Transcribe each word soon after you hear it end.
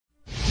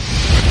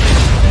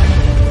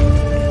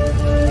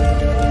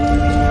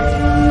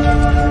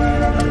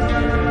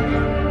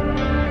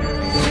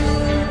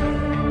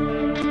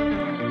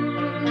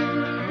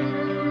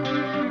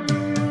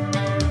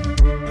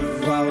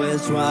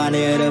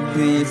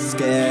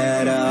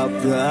scared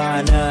of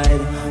the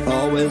night,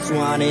 always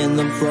wanting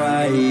the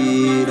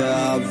fright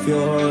of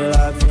your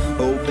life.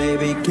 Oh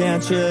baby,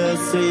 can't you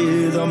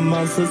see the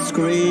monster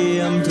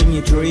screamed in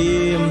your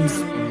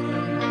dreams?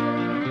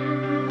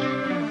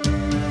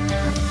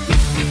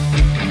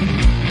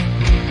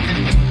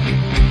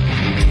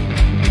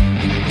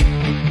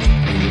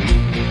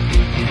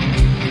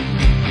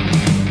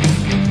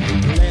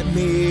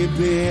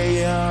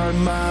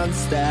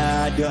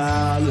 Monster,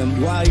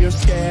 darling, while you're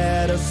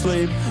scared of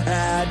sleep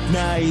at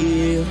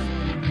night.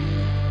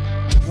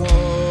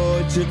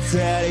 Hold your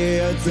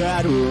teddy,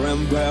 that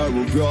remember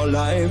of your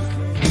life.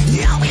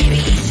 No,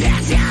 baby,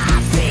 can't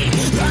you see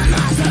the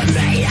monster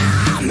made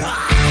of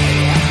night?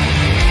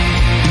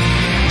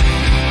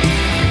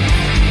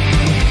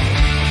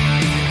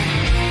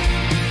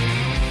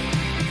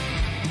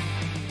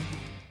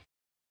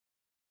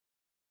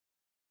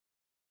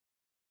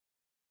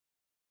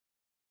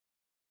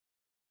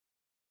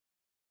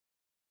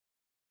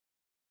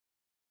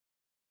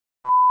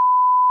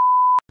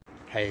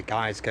 Hey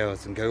guys,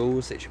 girls and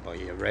girls, it's your boy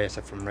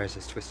Razor from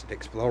Razor's Twisted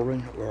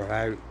Exploring. We're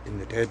out in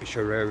the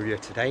Derbyshire area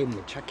today and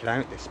we're checking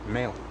out this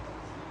mill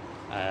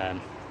and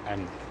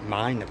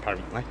mine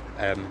apparently.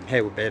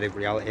 Here with Bearded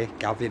Reality,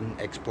 Gavin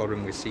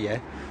exploring with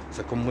CA,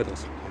 so come with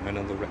us on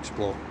another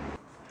explore.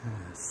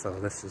 So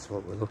this is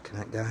what we're looking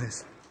at,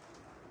 guys.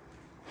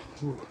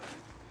 Ooh.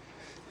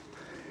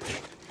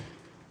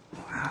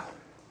 Wow.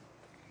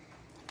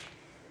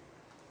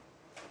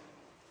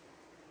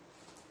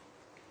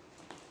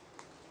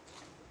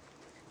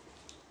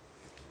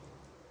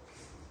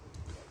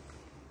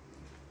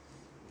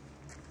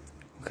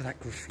 Look at that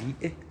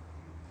graffiti.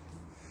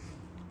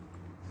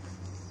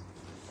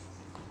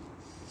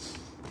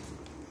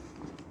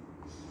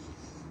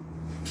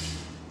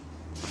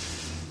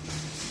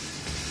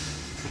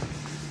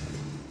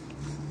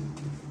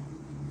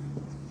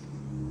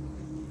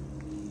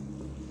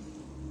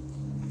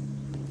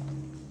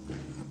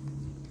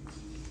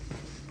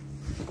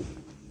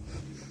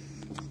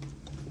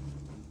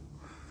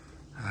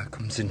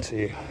 Comes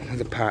into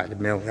another part of the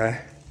mill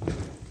there.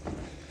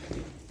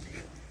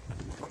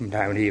 Come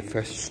down here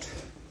first.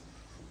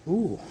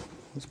 Ooh,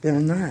 what's been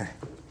in there?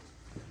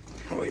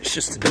 Oh, it's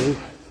just a door.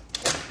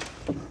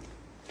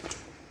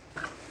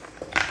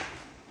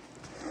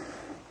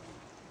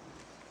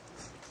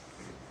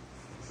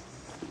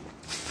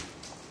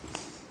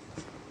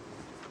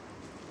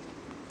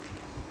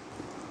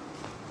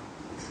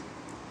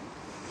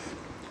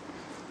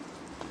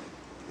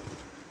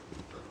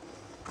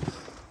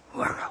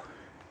 Wow.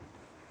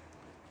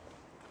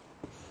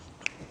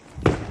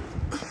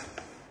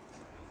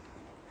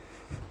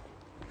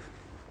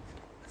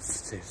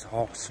 This is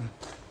awesome.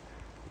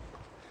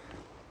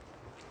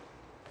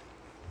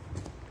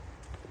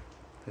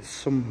 There's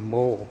some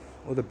more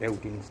other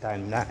buildings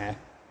down there,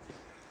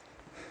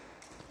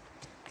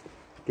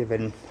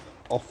 giving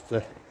off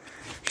the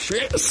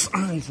shit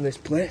size of this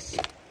place.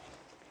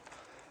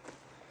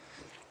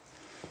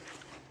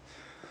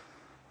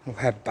 We'll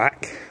head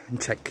back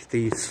and check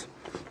these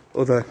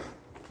other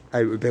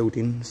outer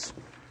buildings.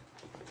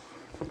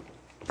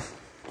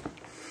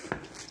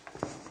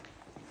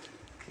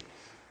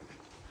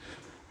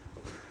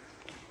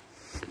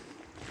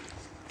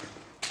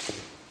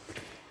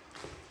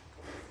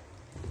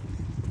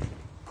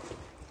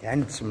 Yeah,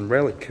 and some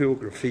really cool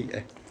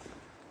graffiti.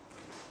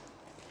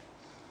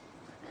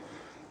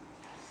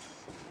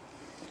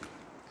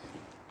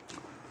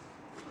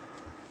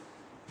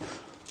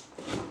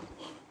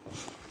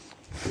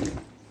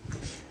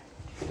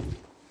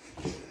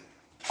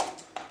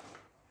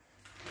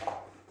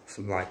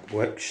 Some like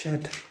work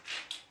shed.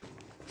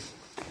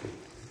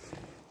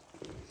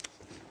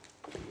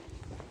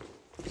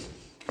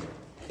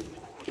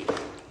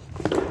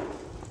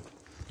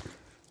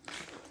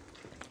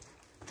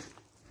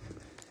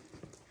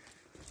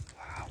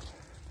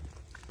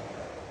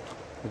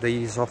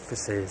 These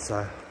offices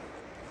are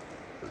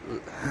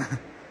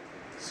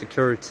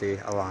security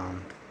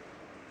alarmed,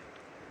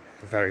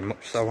 very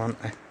much so,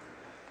 aren't they?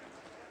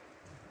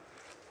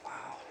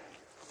 Wow.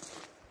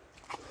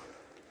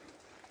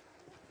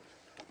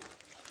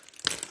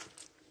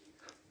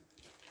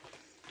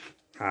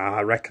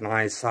 I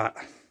recognise that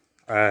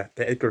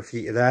bit of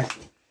graffiti there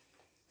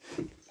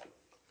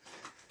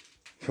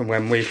from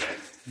when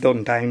we've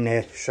done down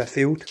near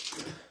Sheffield.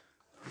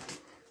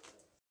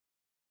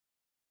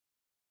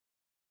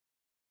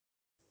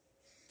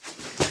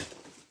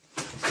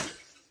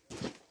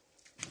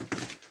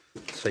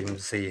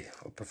 Seems the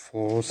upper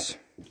floors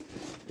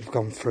we've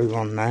gone through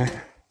on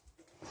there.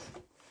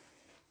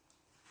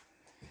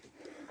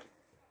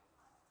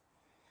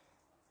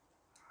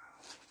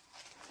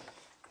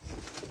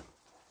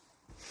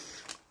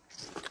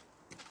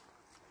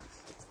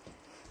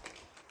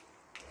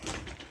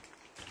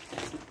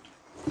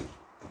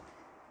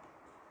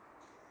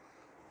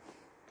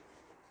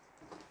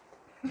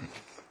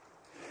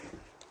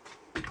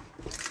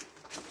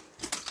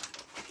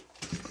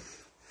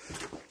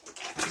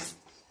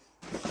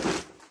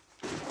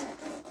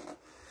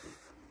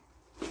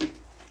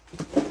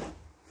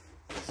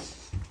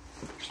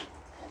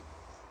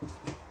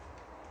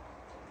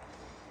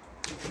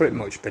 pretty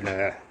much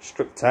been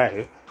stripped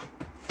out,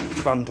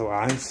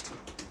 vandalised.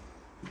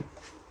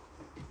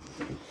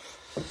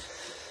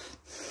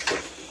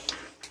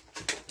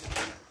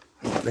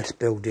 What this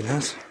building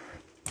has.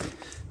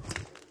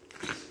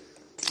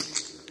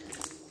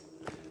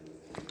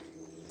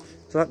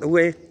 Is that the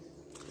way?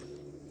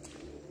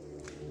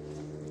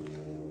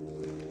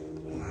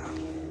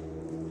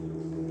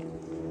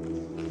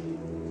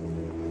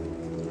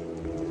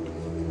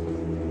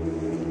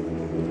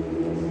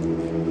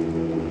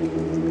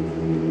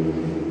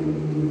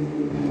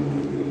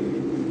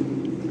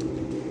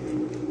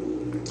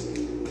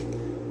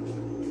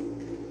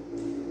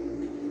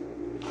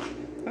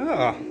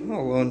 Ah,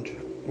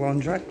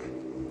 laundry.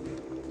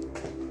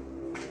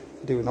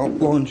 Doing hot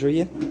laundry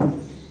in.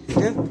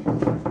 Yeah.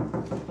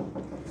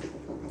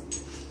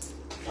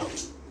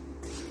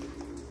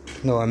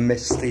 No, I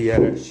missed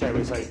the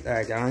showers out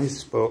there,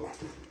 guys, but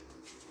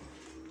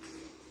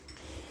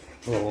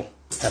we'll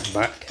head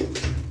back.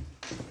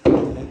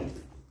 And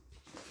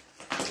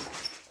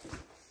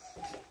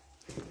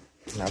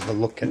have a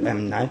look at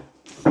them now.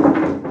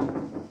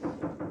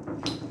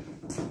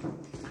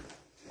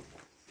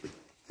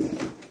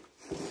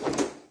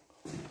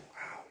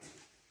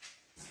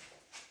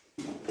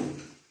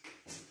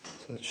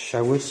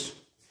 Showers.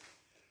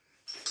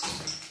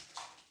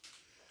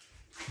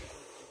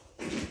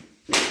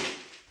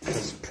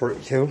 That's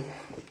pretty cool.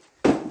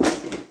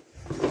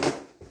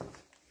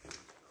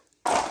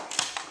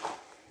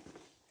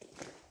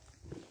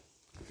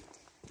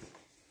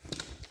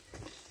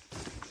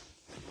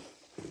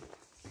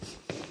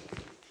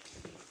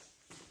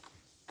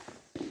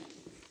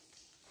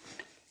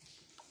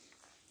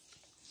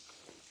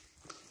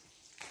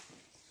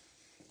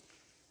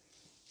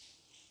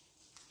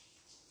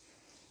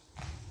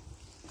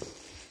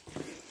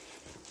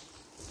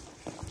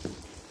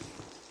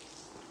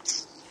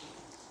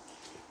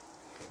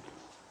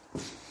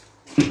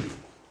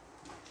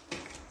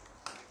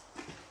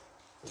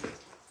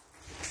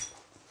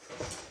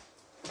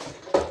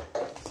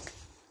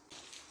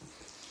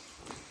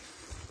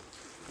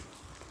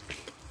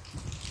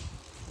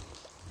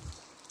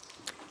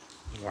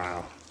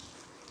 Wow,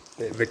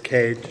 bit of a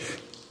cage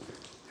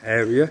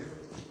area.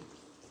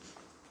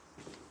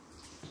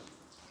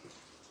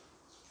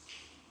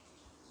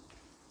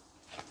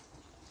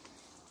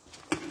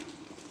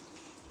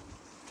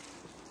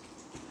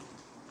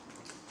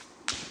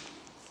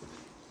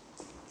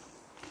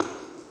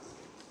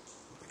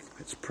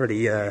 It's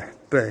pretty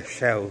bare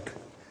shelled,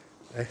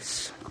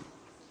 this.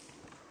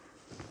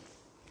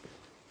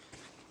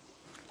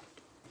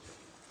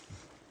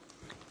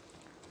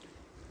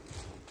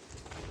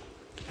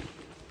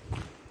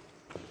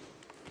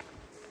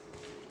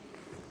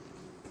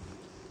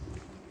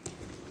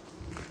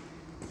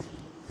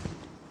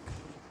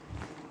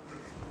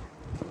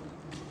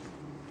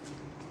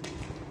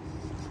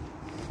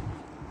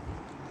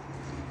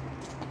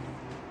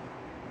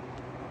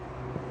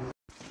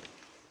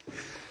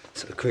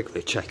 So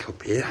quickly check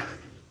up here.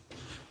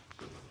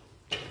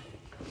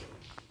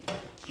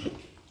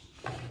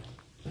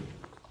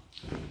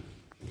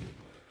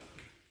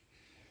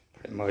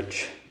 Pretty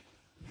much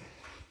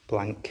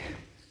blank.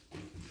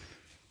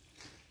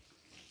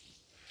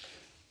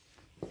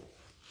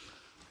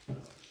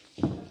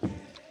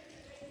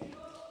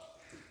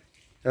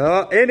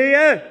 Oh, in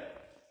here!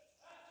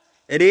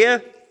 In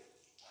here!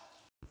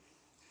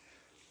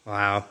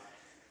 Wow.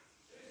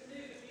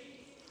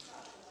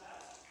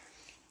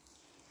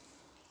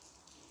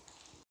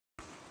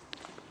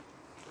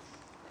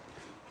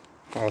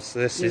 Oh, so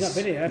this is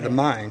video, the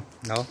mine?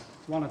 No?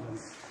 One of them.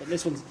 But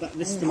this one's,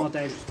 this is the more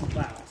dangerous one.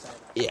 Wow,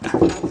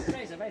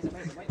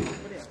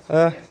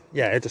 yeah.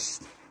 Yeah,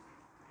 just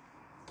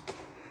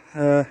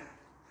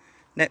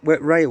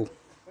network rail.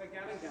 Where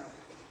Gavin go?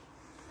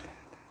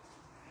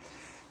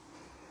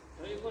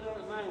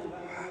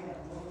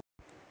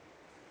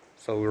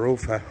 So we're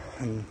over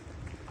on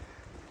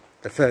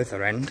the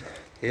further end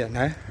here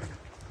now.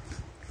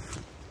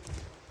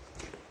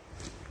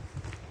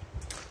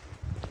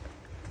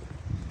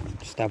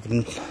 Just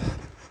having a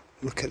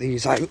look at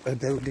these outer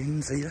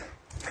buildings here.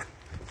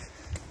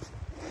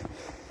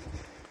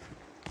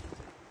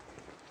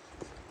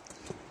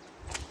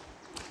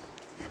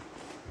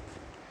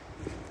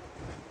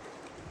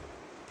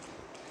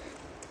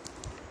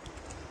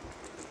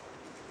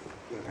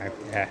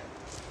 Yeah,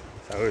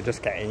 so we're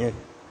just getting in.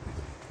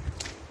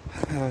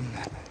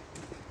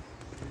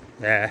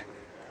 Yeah.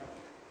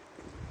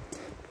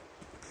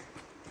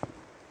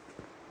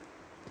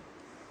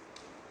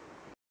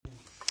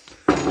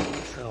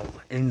 So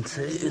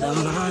into the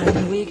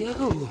mine we go.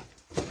 Well,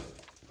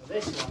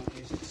 this one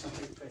is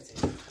something pretty.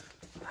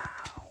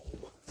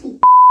 Wow.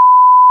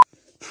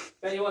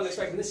 Bet you weren't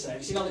expecting this today.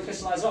 Have you seen all the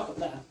crystallised rock up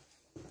there?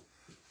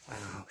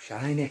 Wow,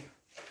 shiny.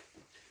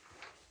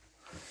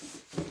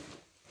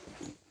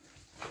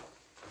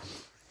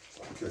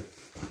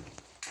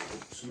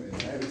 Something in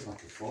there, it's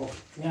like a fall.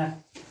 Yeah.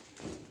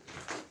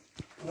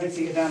 Wait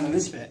till you get down to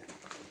this bit.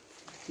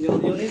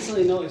 You'll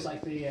instantly notice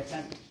like the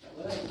temperature.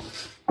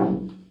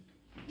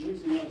 You'll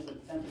instantly notice that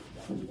the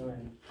temperature when you go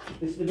in.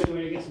 This is the bit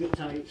where it gets a bit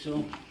tight,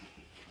 so...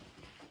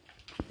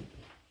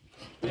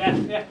 Yeah,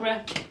 come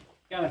here.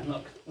 Gavin,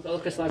 look at the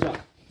crystallised rock.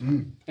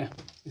 Yeah,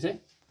 you see?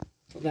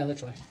 Look there,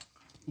 literally.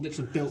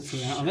 Literally built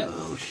through out of it.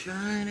 Oh,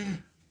 shiny.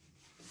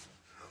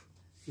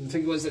 You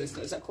think it was,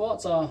 is that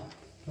quartz or?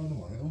 I don't know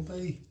what it'll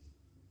be.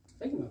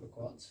 I think it might be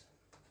quartz.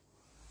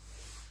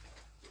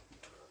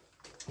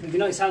 If you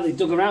notice how they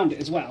dug around it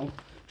as well,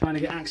 trying to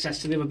get access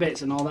to the other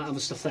bits and all that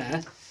other stuff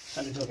there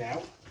that they dug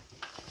out.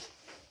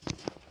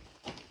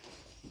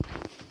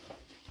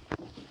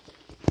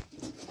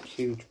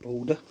 Huge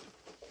boulder.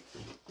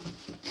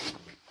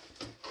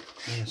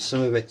 Yeah,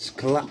 some of it's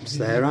collapsed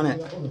there,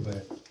 hasn't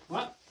it?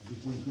 What?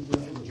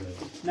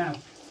 No,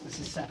 this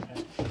is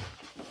separate.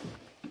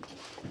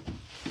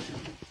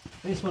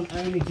 This one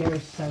only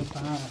goes so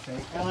far, I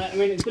think. I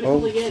mean, it's been a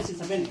couple of years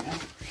since I've been here.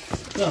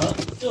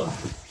 But,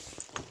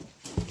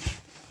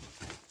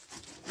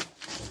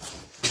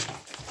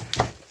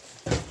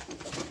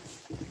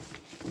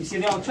 you see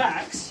the old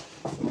tracks?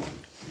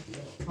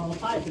 All the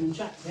piping and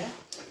tracks, yeah?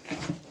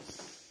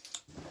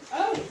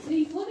 Oh, it's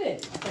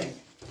de-flooded, I think.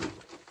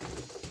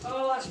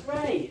 Oh, that's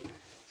great.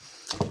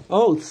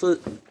 Oh, so,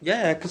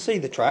 yeah, I can see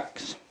the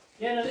tracks.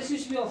 Yeah, no, this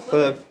used to be all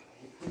flooded. For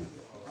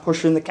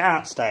pushing the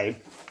carts down.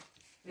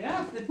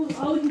 Yeah, they put,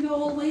 oh, you can go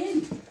all the way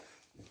in.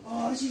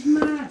 Oh, this is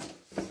mad.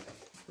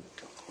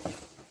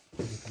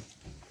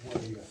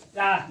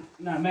 Ah,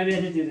 no, maybe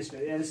I did do this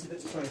bit. Yeah, this is a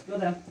bit, sorry, go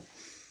down.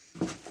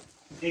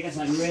 It gets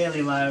like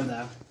really low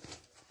though.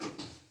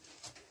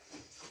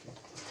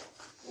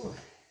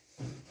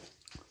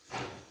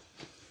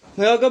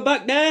 We all go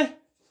back there?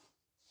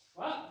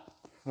 What?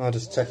 Oh,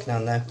 just checking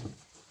on there.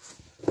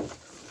 Yeah,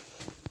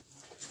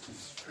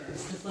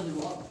 it's just bloody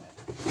water.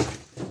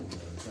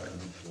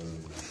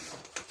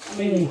 I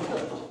mean,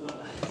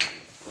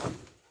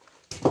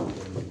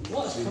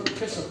 what's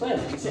crystal clear,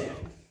 you see it?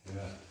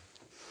 Yeah.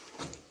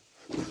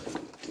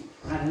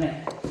 I don't know.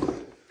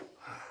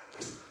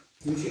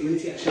 We need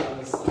to get a shot of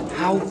this.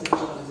 How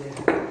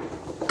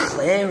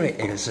clear it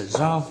is as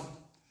well.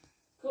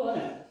 Cool,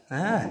 isn't it?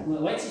 Ah.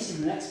 Well, wait till you see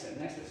the next bit.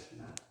 The next bit's from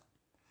that.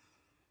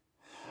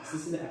 This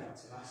is the bit I got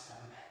to last time.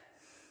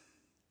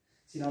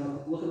 So now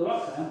look at the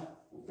rock now.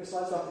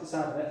 Crystallised rock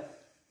inside of it.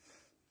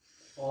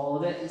 All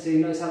of it. So you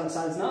notice how that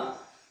side's not?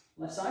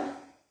 Left side?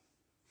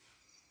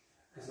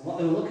 Because what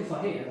they were looking for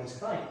here was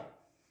clay,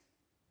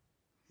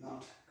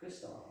 not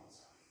crystals.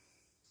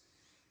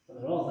 But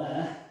they're all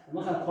there. And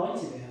look how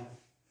pointy they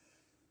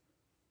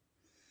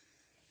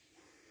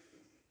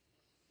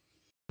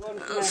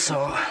are.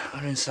 So,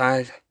 we're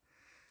inside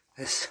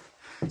this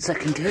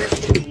second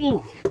cave.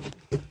 Ooh,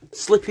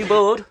 slippy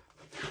board.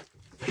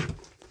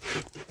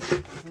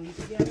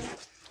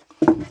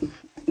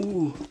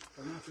 Ooh.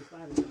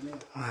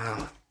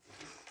 Wow.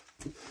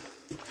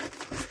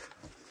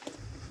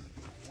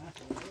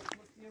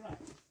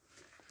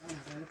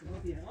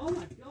 Oh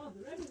my god,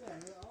 they're everywhere.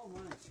 Oh my.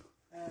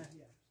 Yeah.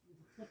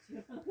 Look at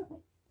the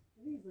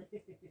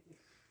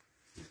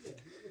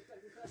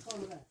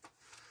corner there.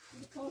 Look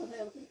at the corner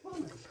there, look at the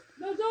corner.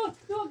 No,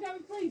 don't,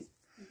 Gavin, please.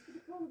 Look at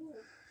the corner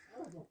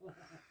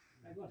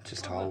there.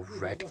 Just all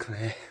red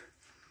clay.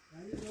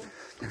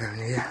 Down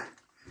here.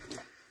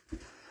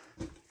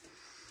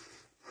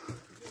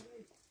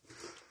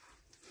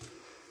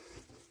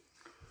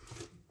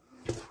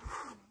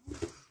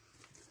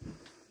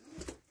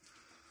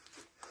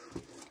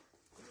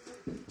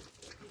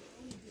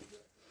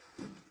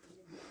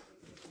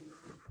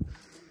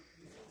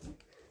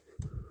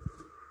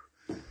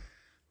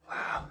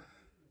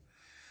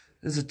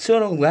 There's a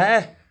tunnel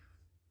there.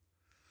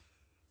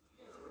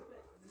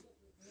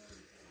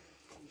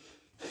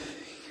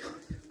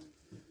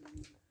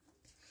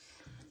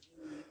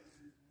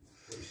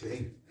 What you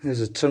see?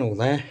 There's a tunnel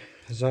there.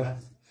 There's a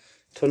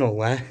tunnel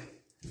there.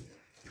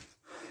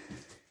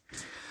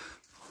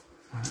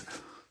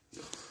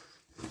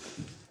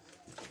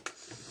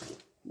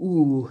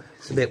 Ooh,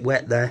 it's a bit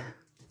wet there.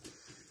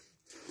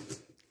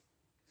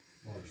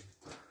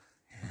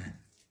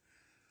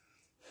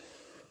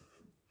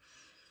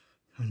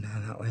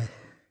 Down that way.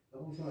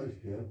 That was nice,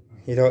 yeah.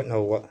 You don't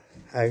know what,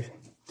 how. I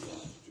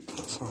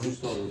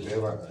just thought it would be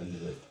like the end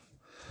of it.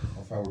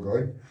 How far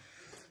we're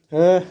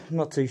going?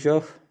 Not too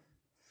sure.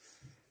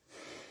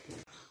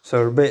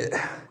 So a bit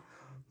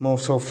more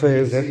so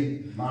further.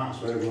 Marks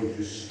where everyone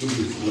just stood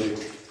his leg.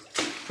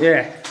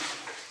 Yeah.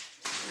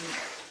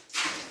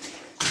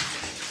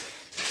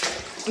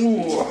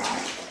 Ooh.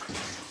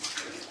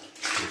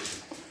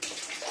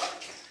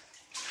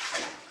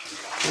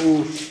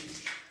 Ooh.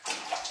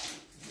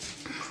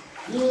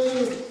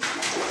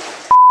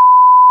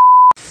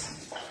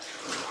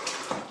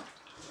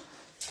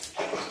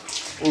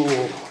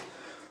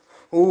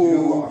 You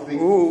know what, I think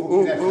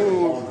fucking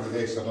effort for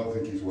this, I don't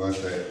think it's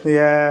worth it.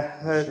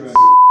 Yeah,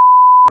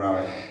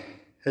 Right.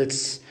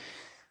 it's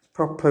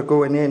proper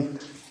going in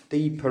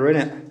deeper,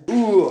 innit?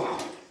 Ooh.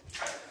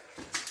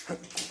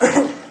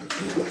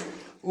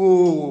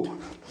 Ooh.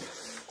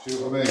 See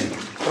what I mean?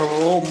 I've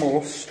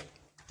almost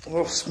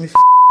lost my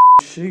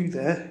shoe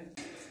there.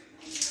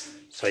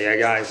 So yeah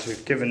guys,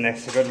 we've given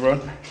this a good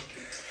run.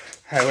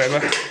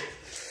 However,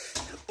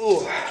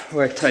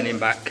 we're turning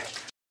back.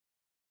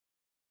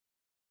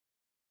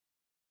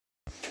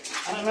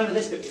 I don't remember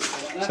this bit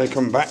before, like So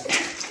come back.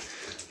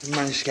 We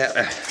managed to get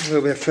a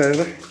little bit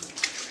further.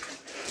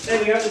 there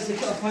we go, there's the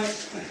cut-off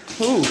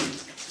point. Ooh.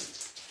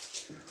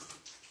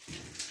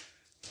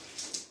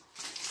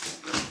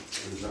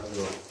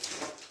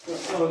 Oh,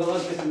 we've got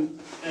loads of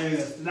different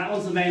areas. That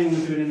one's the main one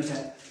we're doing in the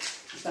pit.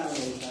 Start with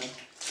all the time.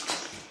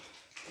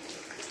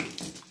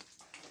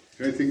 Is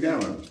there anything down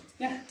there?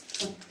 Yeah.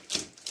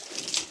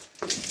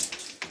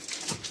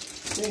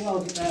 Big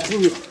old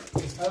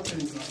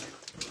openings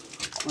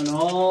like. Went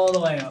all the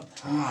way up.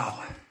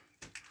 Wow.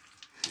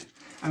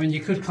 I mean,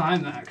 you could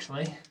climb that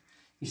actually.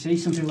 You see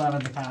some people have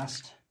in the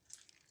past.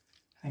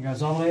 And it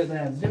goes all the way up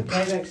there. There's different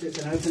cave exits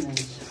and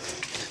openings.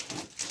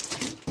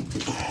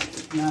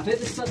 Now, I think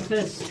this is like the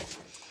first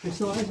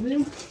crystallised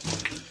view.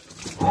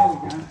 There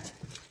we go.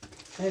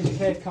 There's the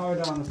cave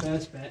corridor on the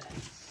first bit.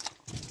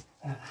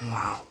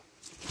 Wow.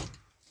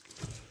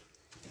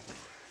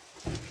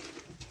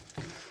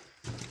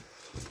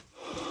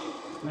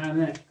 Around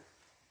there.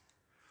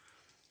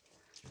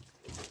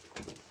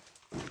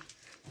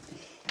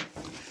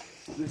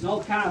 There's no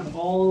cab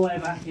all the way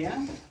back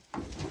here.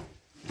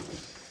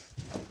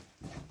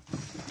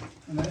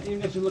 And then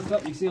even if you look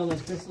up, you see all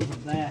those crystals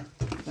up there.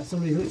 That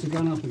somebody's literally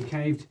gone up and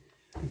caved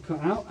and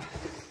cut out.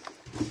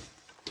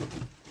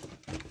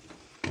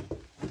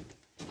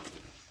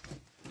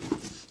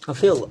 I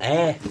feel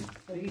air.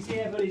 So you can see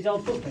everybody's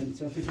old footprints,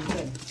 so if you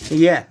can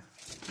see. Yeah.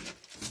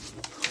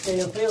 So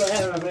you'll feel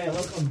air over here,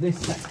 look on this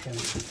section.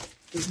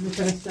 This is the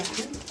first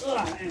section.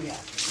 Oh, there we go.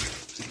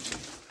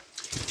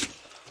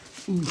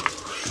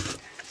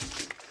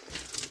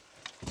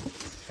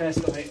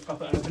 First got a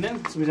proper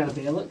opening, so we'd have a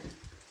beer look.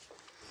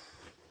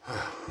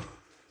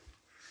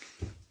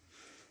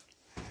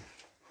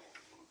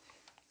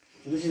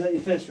 So this is like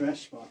your first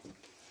rest spot.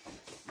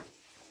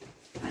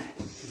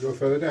 You go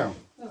further down?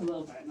 A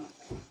little bit, not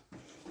that.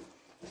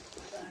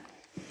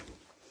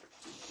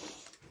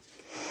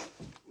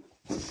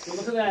 So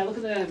look at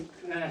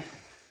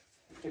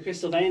the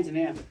crystal veins in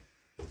here.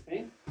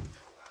 See?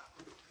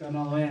 Going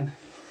all the way in.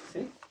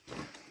 See?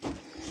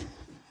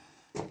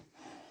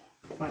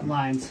 Like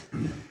lines.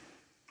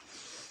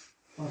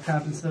 All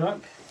carved into the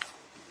rock.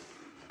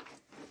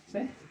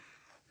 See?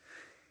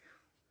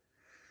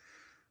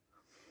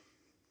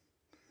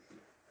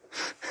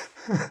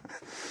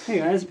 Here you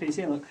go, there's a piece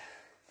here, look.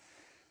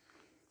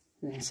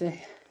 There you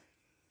see.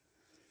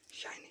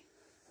 Shiny.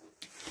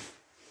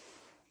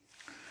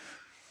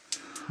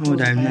 Oh,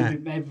 down there.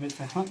 Maybe a bit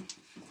that one.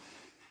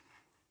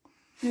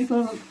 Yeah,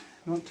 go on.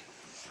 Right.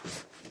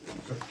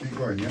 Just keep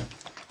going, yeah?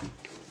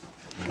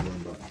 Going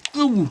back.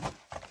 Ooh.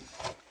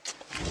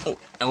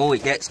 Oh,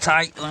 it gets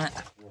tight, doesn't it?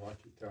 Well, I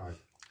keep tight.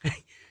 I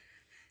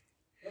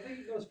think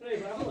it goes through,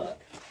 but have a look.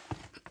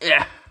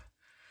 Yeah.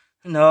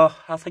 No,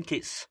 I think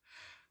it's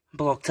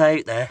blocked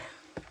out there.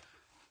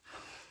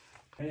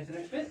 Ready for the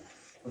next bit?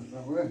 What's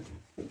that way?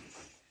 It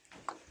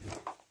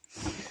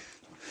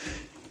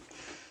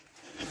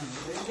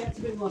gets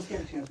a bit more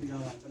sketchy as we go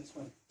along, but it's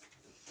fun.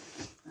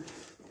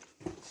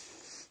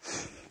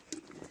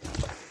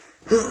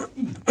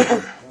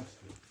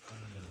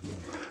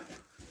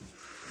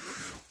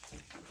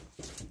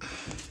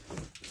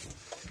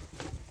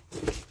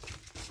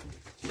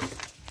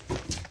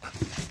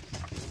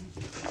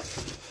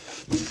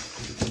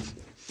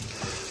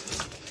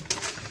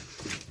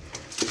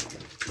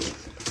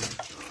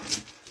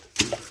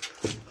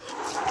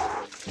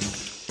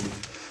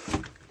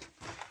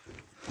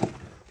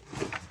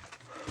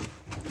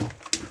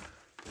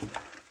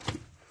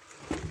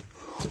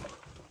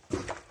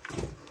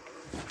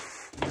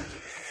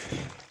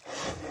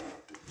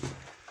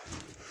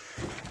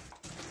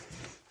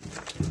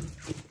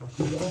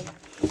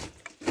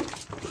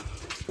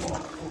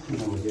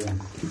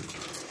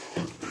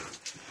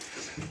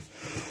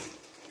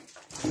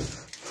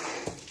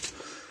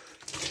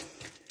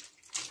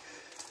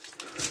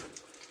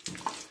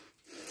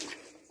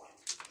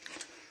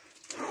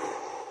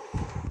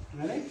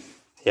 Ready?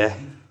 Yeah.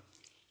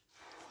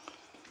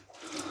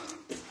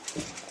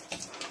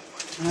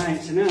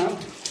 Right, so now,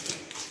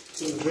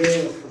 to the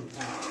real front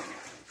part.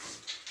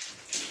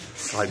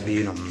 It's like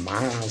being on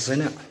Mars,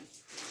 isn't it?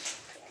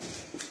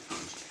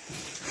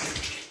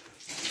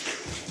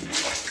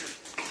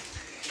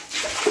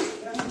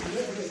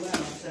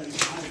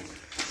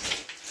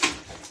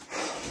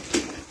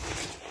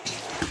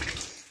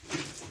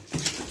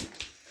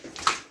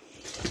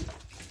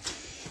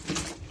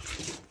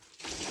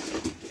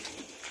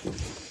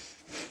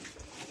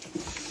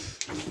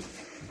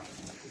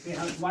 See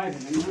how it's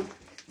widening now?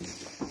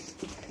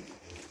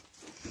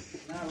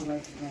 Now we're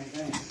going to the right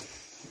down.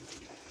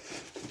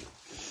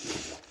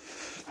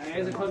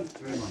 Here's a con.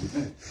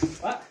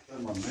 What?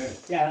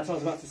 Yeah, that's what I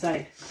was about to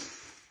say.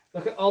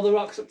 Look at all the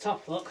rocks up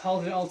top, look,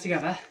 holding it all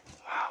together.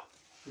 Wow.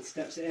 And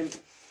steps it in.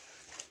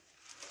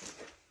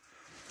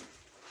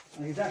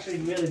 And it's actually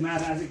really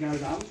mad as it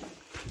goes on.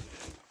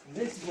 And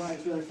this is why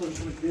it's really fun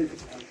to do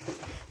this now.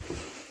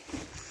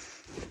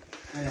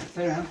 Oh yeah,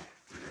 turn around.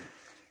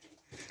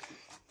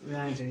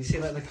 behind you. You see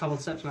like the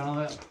cobbled steps going all the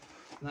way up?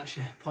 And that's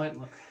your point,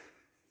 look.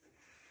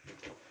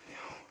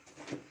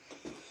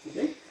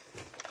 See?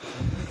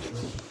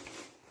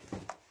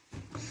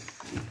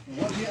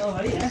 Once you get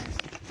over here,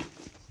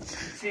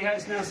 see how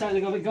it's now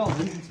starting to go a bit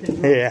golden?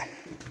 Yeah.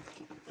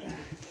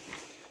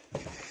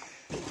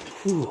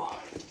 Ooh.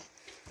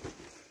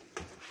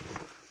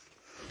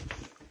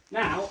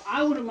 Now,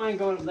 I wouldn't mind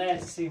going up there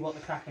to see what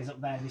the crack is up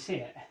there. Do you see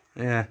it?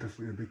 Yeah.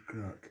 Definitely a big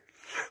crack.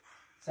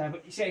 So,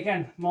 but you see it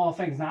again, more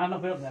things. Now, I've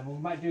not been up there, but we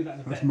might do that in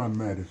a bit. That's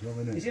man-made as well,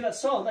 isn't it? You see that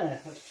saw there?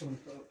 Let's someone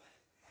put up.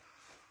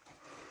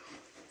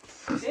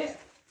 You see it?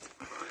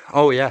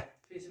 Oh yeah.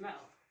 Piece of metal.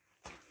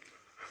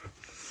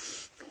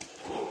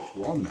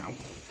 One now.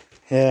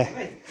 Yeah.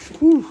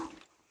 Whew.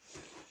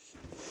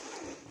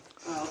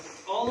 Well,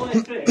 all the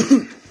way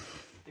through,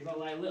 you've got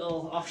like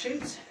little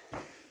offshoots.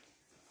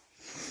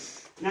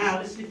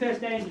 Now, this is your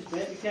first dangerous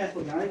bit. Be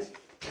careful, guys.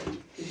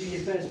 This is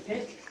your first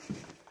pick.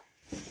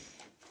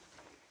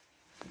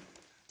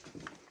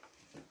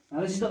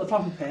 Now, this is not the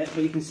proper pit,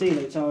 but you can see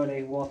that it's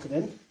already watered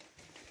in.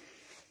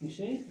 You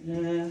see?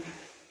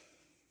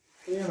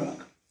 Clear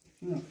rock.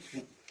 Oh,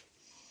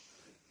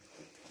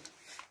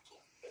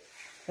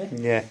 okay.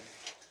 Yeah.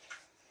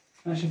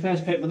 That's your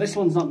first pit, but this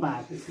one's not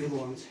bad. It's the other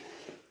ones.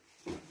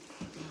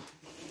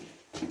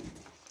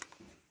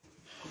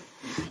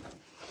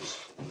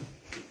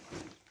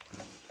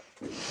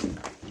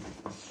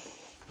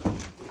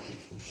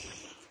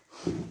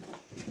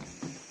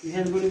 You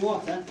hear the running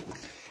water?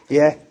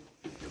 Yeah.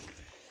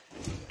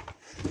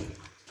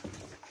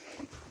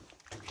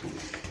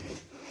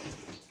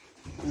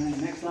 Right,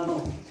 next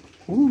level.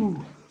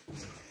 Ooh.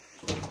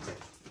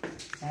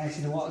 I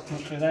see the water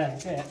coming through there, you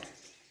see it?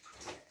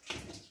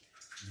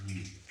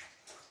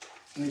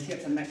 And then you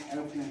get to the next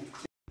opening.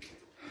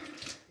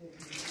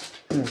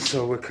 And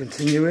so we're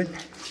continuing.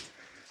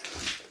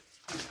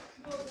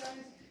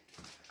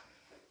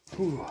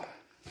 Ooh.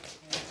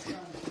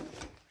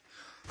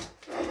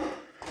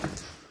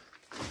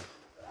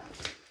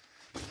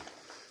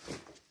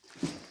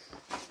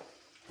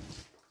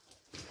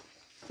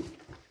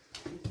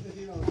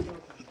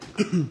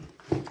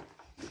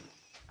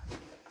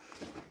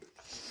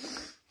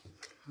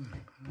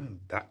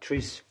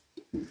 Batteries.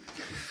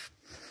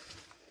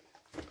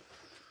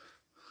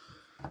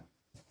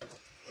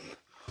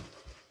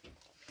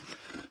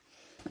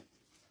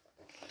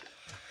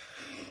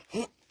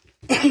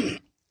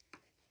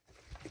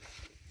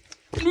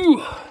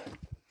 Ooh.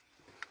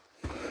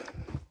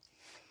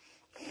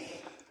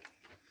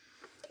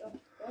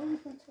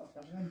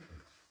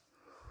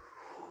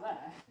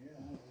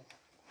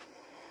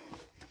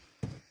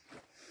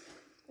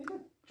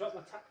 Drop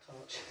my tack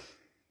torch.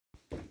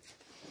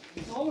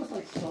 It's almost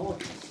like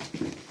swords.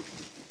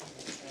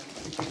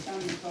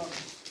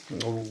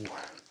 Oh.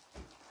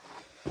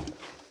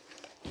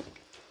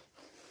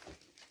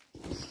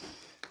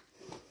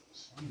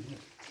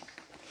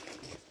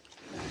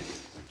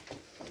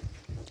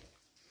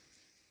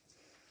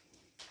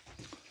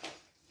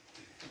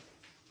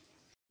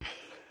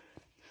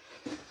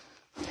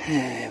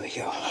 There we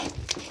go.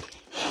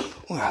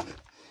 Wow.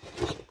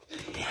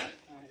 Alright,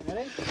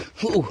 ready?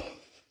 Ooh.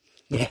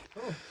 Yeah.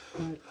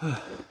 Oh,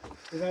 right.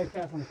 Be very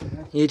careful with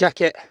it, Your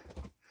jacket.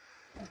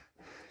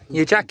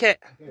 Your jacket.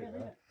 yeah,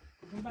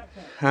 come back to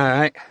it.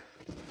 Alright.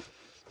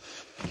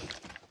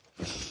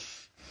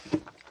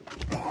 Too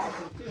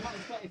hot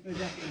and sweaty for a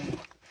jacket now.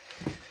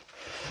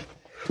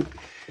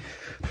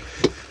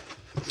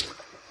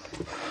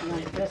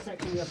 Right, first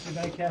section you have to be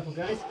very careful,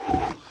 guys.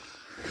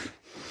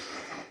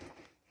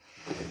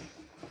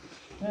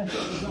 First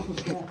section is not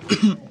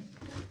careful.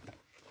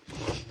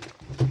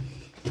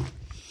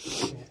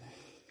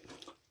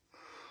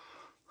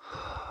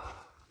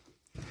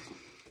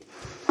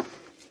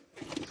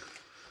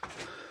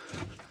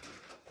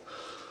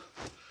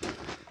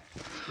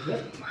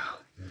 Good.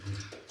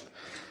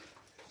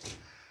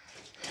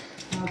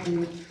 Now to,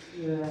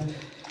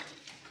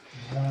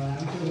 I'm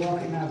just going to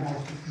walk it now, guys,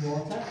 with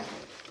water.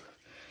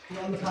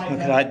 On the pipe, Look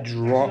at that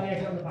drop.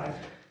 On the pipe.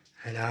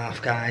 And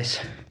half, guys.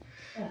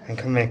 And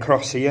coming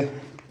across here.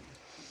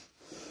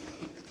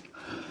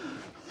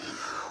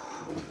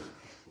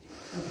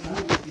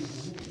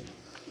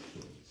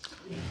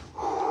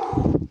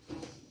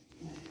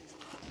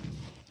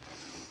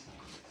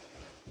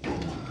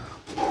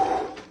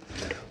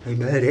 We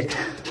made it.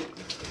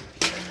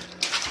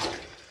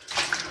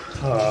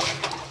 Oh,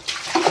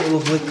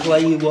 lovely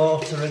clayey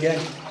water again.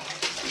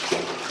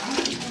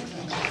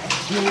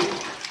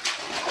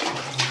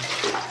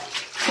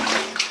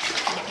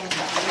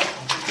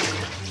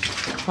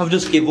 I've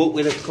just give up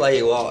with the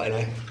clayey water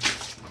now.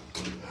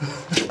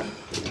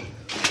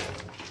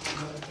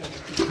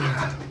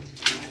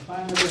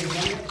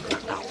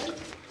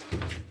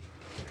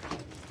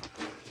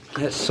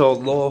 It's so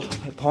low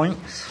at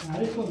points, Now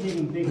this one's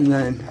even bigger. and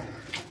then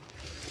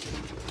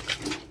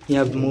you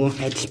have more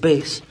head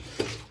space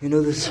in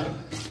others.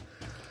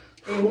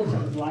 It looks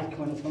like black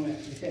when it's from it,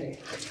 you see?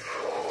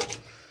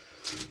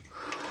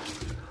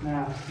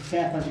 Now, be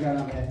careful as you go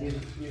down there.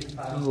 Use the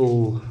paddle.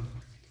 Oh,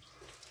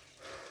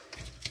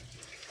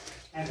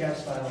 Every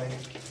house fire away.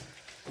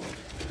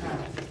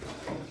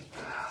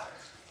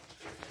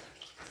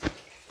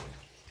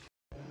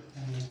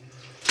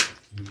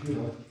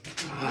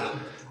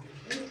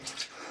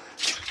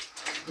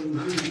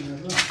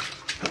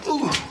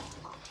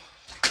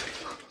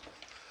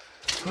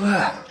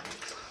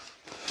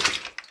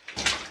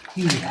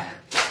 Yeah.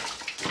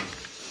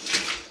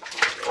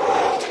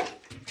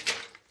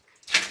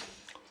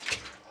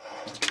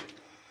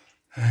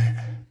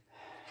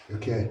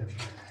 Okay.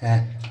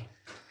 Yeah.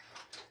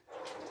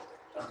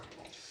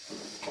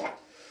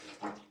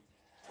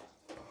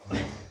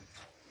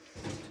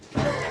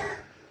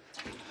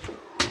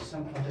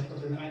 Some project will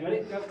do it. Ready?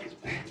 Go.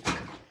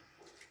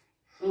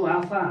 Oh,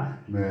 how far?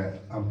 Mate,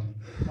 I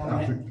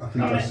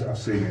think I've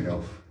seen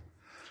enough.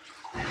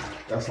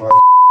 That's like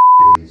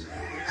he's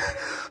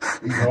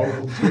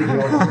awful. It's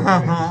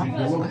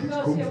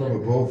come from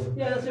above.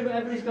 Yeah, that's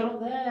whatever he's got up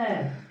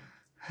there.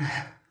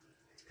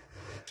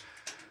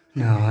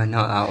 No,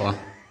 not that one.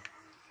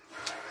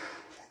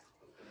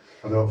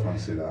 I don't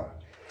fancy that.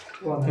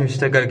 You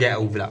still got to get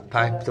over that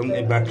pipe, don't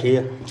you, back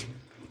here?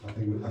 I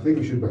think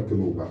we should have to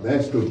move back.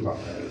 They're stood back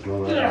there as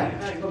well. Yeah,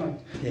 come on.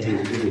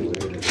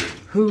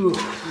 Ooh.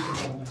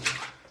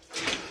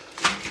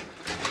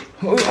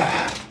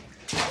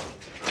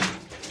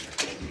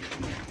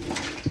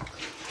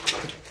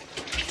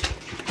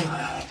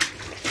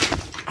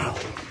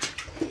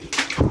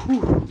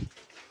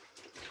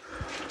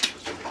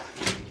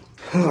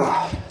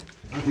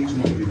 I think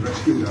someone's been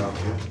rescued out of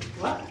here.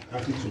 What? I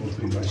think someone's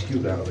been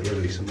rescued out of here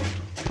recently.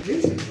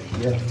 Really?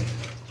 Yeah.